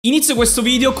Inizio questo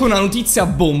video con una notizia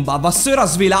bomba. Vasseur ha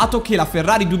svelato che la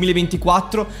Ferrari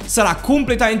 2024 sarà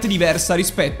completamente diversa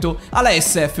rispetto alla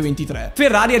SF23.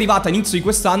 Ferrari è arrivata all'inizio di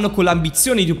quest'anno con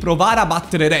l'ambizione di provare a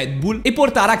battere Red Bull e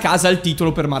portare a casa il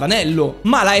titolo per Maranello,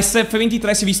 ma la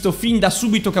SF23 si è visto fin da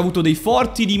subito che ha avuto dei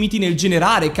forti limiti nel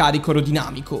generare carico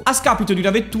aerodinamico, a scapito di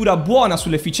una vettura buona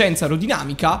sull'efficienza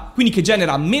aerodinamica, quindi che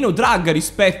genera meno drag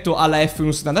rispetto alla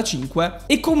F175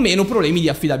 e con meno problemi di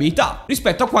affidabilità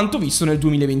rispetto a quanto visto nel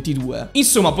 2022.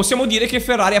 Insomma, possiamo dire che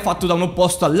Ferrari ha fatto da un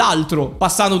opposto all'altro,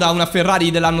 passando da una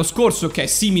Ferrari dell'anno scorso che è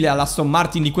simile all'Aston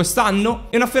Martin di quest'anno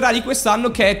e una Ferrari di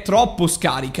quest'anno che è troppo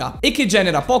scarica e che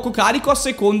genera poco carico a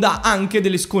seconda anche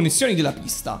delle sconnessioni della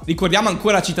pista. Ricordiamo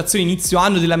ancora la citazione inizio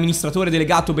anno dell'amministratore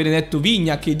delegato Benedetto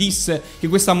Vigna, che disse che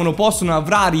questa monoposto non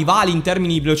avrà rivali in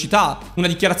termini di velocità, una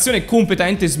dichiarazione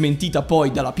completamente smentita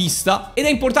poi dalla pista. Ed è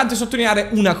importante sottolineare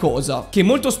una cosa, che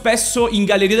molto spesso in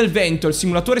Galleria del Vento al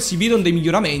simulatore si vedono dei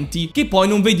miglioramenti che poi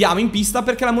non vediamo in pista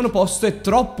perché la monoposto è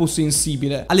troppo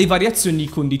sensibile alle variazioni di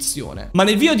condizione. Ma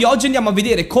nel video di oggi andiamo a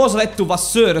vedere cosa ha detto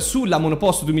Vasseur sulla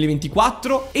monoposto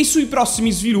 2024 e sui prossimi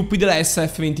sviluppi della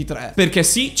SF23, perché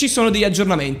sì, ci sono degli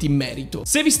aggiornamenti in merito.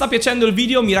 Se vi sta piacendo il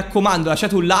video, mi raccomando,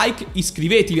 lasciate un like,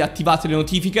 iscrivetevi e attivate le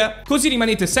notifiche, così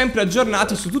rimanete sempre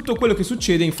aggiornati su tutto quello che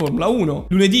succede in Formula 1.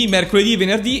 Lunedì, mercoledì e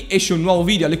venerdì esce un nuovo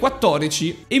video alle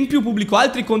 14 e in più pubblico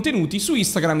altri contenuti su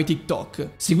Instagram e TikTok.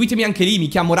 Seguitemi anche lì, mi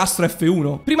chiamo Rastro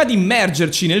F1. Prima di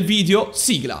immergerci nel video,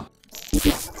 sigla.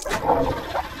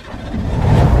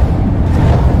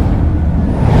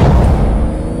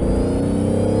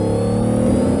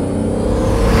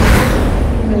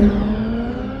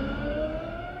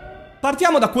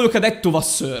 Partiamo da quello che ha detto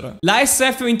Vasseur. La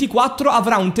SF24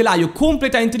 avrà un telaio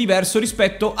completamente diverso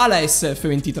rispetto alla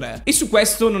SF23 e su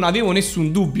questo non avevo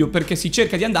nessun dubbio, perché si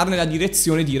cerca di andare nella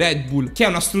direzione di Red Bull, che ha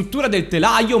una struttura del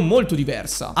telaio molto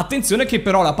diversa. Attenzione che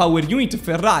però la power unit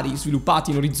Ferrari sviluppata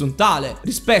in orizzontale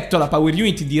rispetto alla power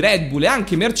unit di Red Bull e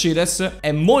anche Mercedes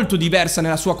è molto diversa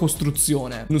nella sua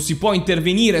costruzione. Non si può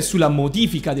intervenire sulla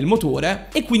modifica del motore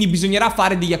e quindi bisognerà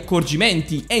fare degli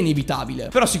accorgimenti, è inevitabile.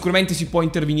 Però sicuramente si può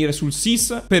intervenire sul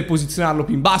SIS per posizionarlo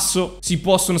più in basso, si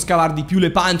possono scavare di più le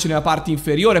pance nella parte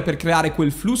inferiore per creare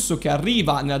quel flusso che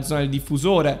arriva nella zona del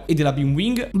diffusore e della beam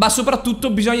wing, ma soprattutto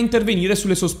bisogna intervenire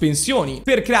sulle sospensioni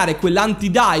per creare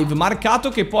quell'anti-dive marcato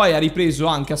che poi ha ripreso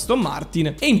anche Aston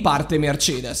Martin e in parte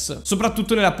Mercedes,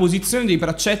 soprattutto nella posizione dei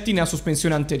braccetti nella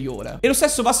sospensione anteriore. E lo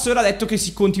stesso Vasseur ha detto che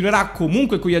si continuerà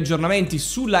comunque con gli aggiornamenti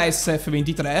sulla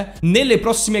SF23 nelle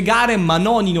prossime gare, ma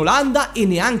non in Olanda e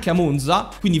neanche a Monza,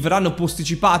 quindi verranno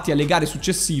posticipati alle gare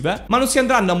successive, ma non si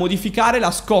andranno a modificare la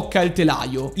scocca e il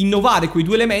telaio. Innovare quei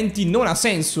due elementi non ha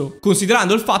senso,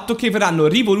 considerando il fatto che verranno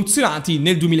rivoluzionati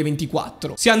nel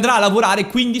 2024. Si andrà a lavorare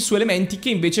quindi su elementi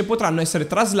che invece potranno essere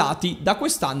traslati da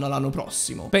quest'anno all'anno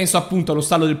prossimo. Penso appunto allo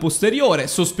stallo del posteriore,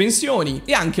 sospensioni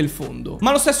e anche il fondo.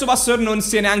 Ma lo stesso Vasseur non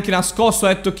si è neanche nascosto,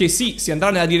 ha detto che sì, si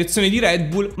andrà nella direzione di Red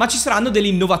Bull, ma ci saranno delle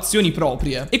innovazioni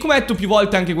proprie. E come ha detto più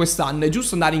volte anche quest'anno, è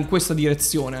giusto andare in questa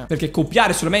direzione, perché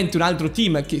copiare solamente un altro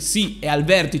team che sì, è al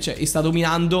vertice e sta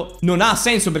dominando non ha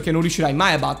senso, perché non riuscirai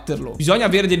mai a batterlo. Bisogna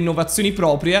avere delle innovazioni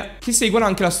proprie che seguono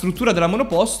anche la struttura della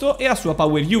monoposto e la sua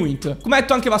power unit. Come ha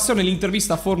detto anche Vasseur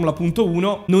nell'intervista a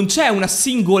Formula.1, non c'è una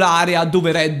singola area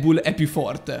dove Red Bull è più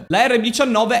forte. La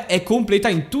R19 è completa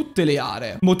in tutte le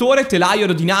aree: motore, telaio,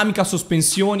 aerodinamica,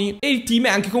 sospensioni, e il team è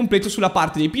anche completo sulla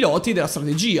parte dei piloti e della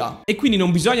strategia. E quindi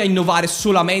non bisogna innovare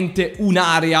solamente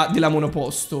un'area della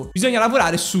monoposto, bisogna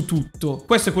lavorare su tutto.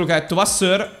 Questo è quello che ha detto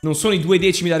Vasseur. Non sono i 2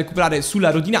 decimi da recuperare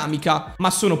sull'aerodinamica, ma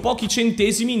sono pochi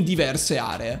centesimi in diverse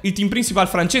aree. Il team principal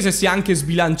francese si è anche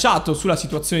sbilanciato sulla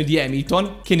situazione di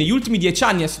Hamilton, che negli ultimi 10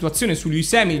 anni la situazione su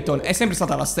Lewis Hamilton è sempre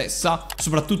stata la stessa,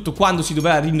 soprattutto quando si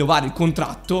doveva rinnovare il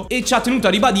contratto, e ci ha tenuto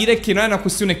a ribadire che non è una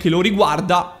questione che lo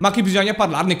riguarda, ma che bisogna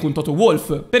parlarne con Toto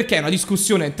Wolff, perché è una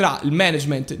discussione tra il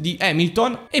management di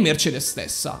Hamilton e Mercedes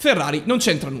stessa. Ferrari non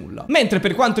c'entra nulla. Mentre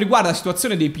per quanto riguarda la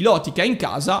situazione dei piloti che ha in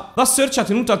casa, Vasseur ci ha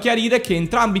tenuto a chiarire che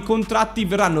entrambi i contratti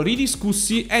verranno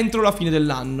ridiscussi entro la fine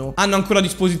dell'anno. Hanno ancora a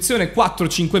disposizione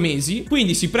 4-5 mesi,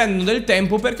 quindi si prendono del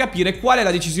tempo per capire qual è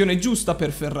la decisione giusta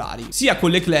per Ferrari, sia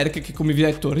con Leclerc, che come vi ho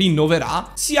detto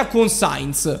rinnoverà, sia con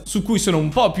Sainz, su cui sono un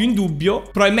po' più in dubbio.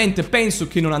 Probabilmente penso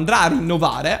che non andrà a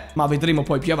rinnovare, ma vedremo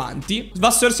poi più avanti.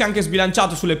 Vasseur si è anche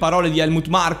sbilanciato sulle parole di Helmut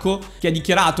Marko, che ha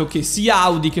dichiarato che sia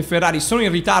Audi che Ferrari sono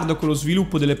in ritardo con lo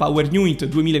sviluppo delle power unit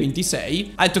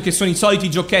 2026. Ha detto che sono i soliti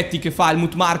giochetti che fa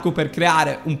Helmut Marko per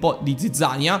creare un po' di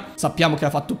zizzania. Sappiamo che l'ha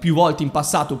fatto più volte in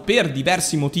passato per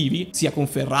diversi motivi, sia con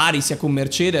Ferrari, sia con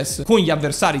Mercedes, con gli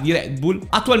avversari di Red Bull.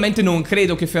 Attualmente non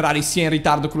credo che Ferrari sia in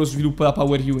ritardo con lo sviluppo della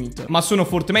Power Unit, ma sono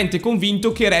fortemente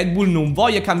convinto che Red Bull non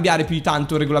voglia cambiare più di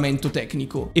tanto il regolamento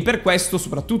tecnico, e per questo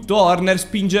soprattutto Horner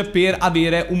spinge per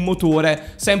avere un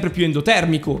motore sempre più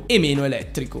endotermico e meno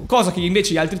elettrico, cosa che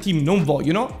invece gli altri team non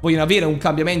vogliono avere un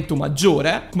cambiamento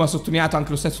maggiore, come ha sottolineato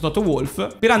anche lo stesso Toto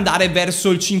Wolff, per andare verso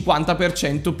il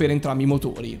 50% per entrambi i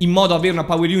motori, in modo da avere una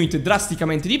Power Unit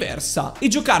drasticamente diversa e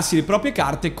giocarsi le proprie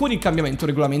carte con il cambiamento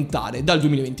regolamentare dal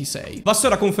 2026.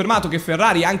 Vasseur ha confermato che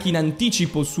Ferrari è anche in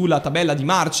anticipo sulla tabella di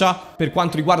marcia per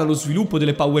quanto riguarda lo sviluppo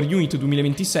delle Power Unit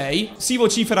 2026. Si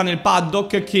vocifera nel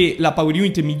paddock che la Power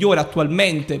Unit migliore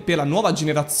attualmente per la nuova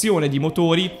generazione di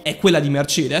motori è quella di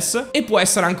Mercedes, e può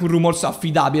essere anche un rumors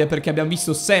affidabile perché abbiamo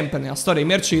visto sempre nella storia di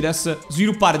Mercedes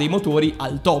sviluppare dei motori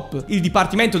al top. Il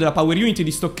dipartimento della Power Unit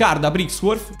di Stoccarda a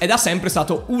Brixworth è da sempre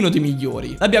stato uno dei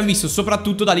migliori. L'abbiamo visto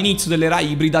soprattutto dall'inizio dell'era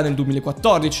ibrida nel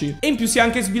 2014, e in più si è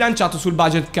anche sbilanciato sul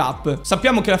budget cap.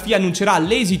 Sappiamo che la FIA annuncerà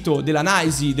l'esito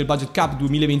dell'analisi del budget cap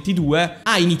 2022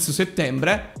 a inizio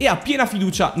settembre e ha piena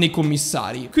fiducia nei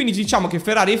commissari, quindi diciamo che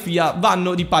Ferrari e FIA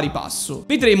vanno di pari passo.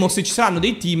 Vedremo se ci saranno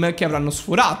dei team che avranno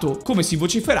sforato, come si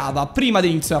vociferava prima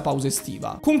dell'inizio della pausa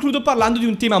estiva. Concludo parlando di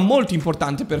un tema molto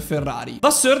importante per Ferrari.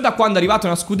 Vasseur, da quando è arrivato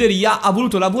nella scuderia, ha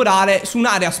voluto lavorare su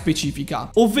un'area specifica,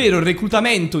 ovvero il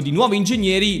reclutamento di nuovi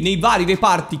ingegneri nei vari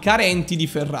reparti carenti di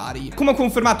Ferrari. Come ha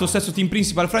confermato lo stesso team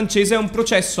principal francese, è un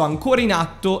processo ancora in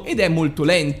atto ed è molto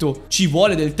lento, ci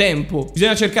vuole del tempo,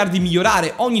 bisogna cercare di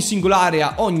migliorare ogni singola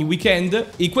area ogni weekend,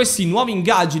 e questi nuovi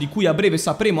ingaggi, di cui a breve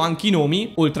sapremo anche i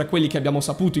nomi, oltre a quelli che abbiamo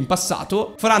saputo in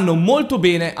passato, faranno molto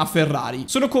bene a Ferrari.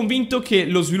 Sono convinto che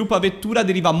lo sviluppo a vettura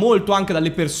deriva molto anche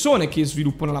dalle persone che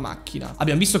sviluppano la macchina.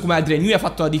 Abbiamo visto come Adrian ha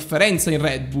fatto la differenza in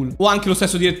Red Bull, o anche lo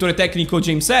stesso direttore tecnico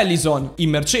James Allison in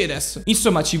Mercedes.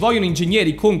 Insomma, ci vogliono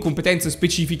ingegneri con competenze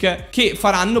specifiche che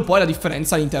faranno poi la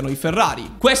differenza all'interno di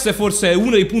Ferrari. Questo è forse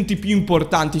uno dei punti più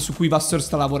importanti su cui Vasseur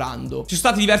sta lavorando. Ci sono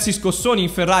stati diversi scossoni in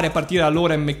Ferrari a partire da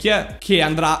Laurent Mekies, che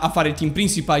andrà a fare il team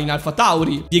principal in Alfa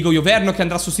Tauri, Diego Ioverno che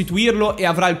andrà a sostituirlo e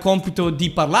avrà il compito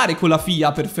di parlare con la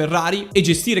FIA per Ferrari e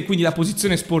gestire quindi la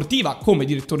posizione sportiva come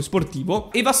direttore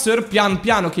sportivo, e Vasseur pian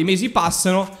piano che i mesi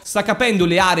passano sta capendo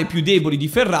le aree più deboli di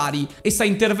Ferrari e sta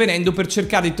intervenendo per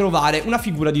cercare di trovare una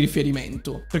figura di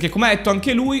riferimento, perché come ha detto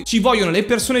anche lui ci vogliono le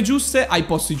persone giuste ai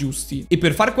posti giusti, e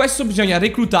per far questo bisogna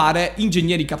reclutare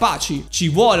ingegneri capaci. Ci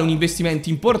vuole un investimento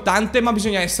importante, ma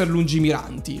bisogna essere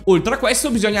lungimiranti. Oltre a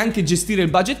questo bisogna anche gestire il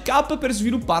budget cap per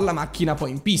sviluppare la macchina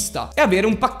poi in pista e avere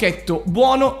un pacchetto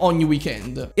buono ogni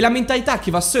weekend. E la mentalità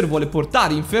che Vasseur vuole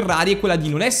portare in Ferrari è quella di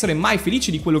non essere mai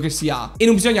felici di quello che si ha, e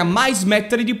non bisogna mai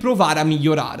smettere di provare a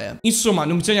migliorare. Insomma,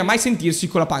 non bisogna mai sentirsi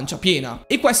con la pancia piena,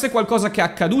 e questo è qualcosa che è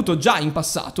accaduto già in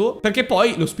passato, perché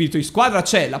poi lo spirito di squadra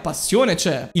c'è, la passione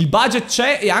c'è, il budget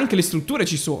c'è e anche le strutture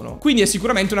ci sono, quindi è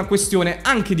sicuramente una questione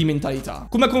anche di mentalità.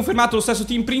 Come ha confermato lo stesso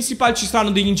team principal, ci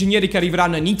saranno degli ingegneri che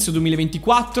arriveranno a inizio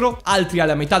 2024, altri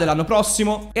alla metà dell'anno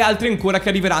prossimo e altri ancora che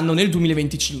arriveranno nel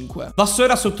 2025.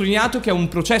 Vasseur ha sottolineato che è un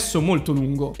processo molto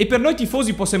lungo, e per noi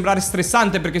tifosi può sembrare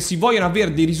stressante perché si vogliono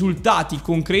avere dei risultati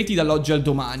concreti dall'oggi al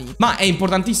domani, ma è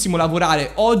importantissimo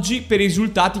lavorare oggi per i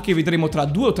risultati che vedremo tra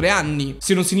 2 o 3 anni.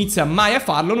 Se non si inizia mai a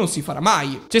farlo non si farà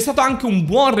mai. C'è stato anche un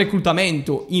buon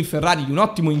reclutamento in Ferrari di un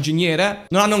ottimo ingegnere,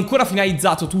 non hanno ancora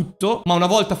finalizzato tutto, ma una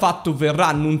volta fatto verrà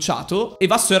annunciato, e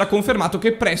Vasseur ha confermato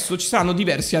che presto ci saranno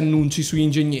diversi annunci sugli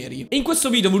ingegneri. E in questo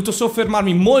video ho voluto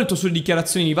soffermarmi molto sulle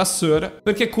dichiarazioni di Vasseur,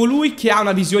 perché è colui che ha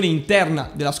una visione interna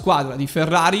della squadra di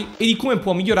Ferrari e di come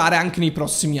può migliorare anche nei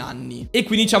prossimi anni, e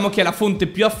quindi diciamo che è la fonte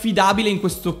più affidabile in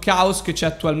questo caos che c'è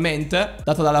attualmente,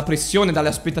 data dalla pressione, dalle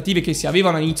aspettative che si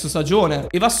avevano all'inizio stagione,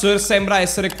 e Vasseur sembra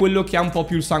essere quello che ha un po'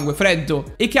 più il sangue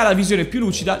freddo e che ha la visione più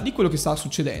lucida di quello che sta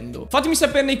succedendo. Fatemi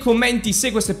sapere nei commenti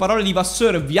se queste parole di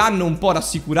Vasseur vi hanno un po'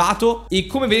 rassicurato e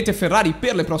come vedete Ferrari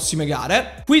per le prossime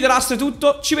gare. Qui da Rust è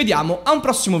tutto, ci vediamo a un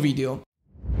prossimo video.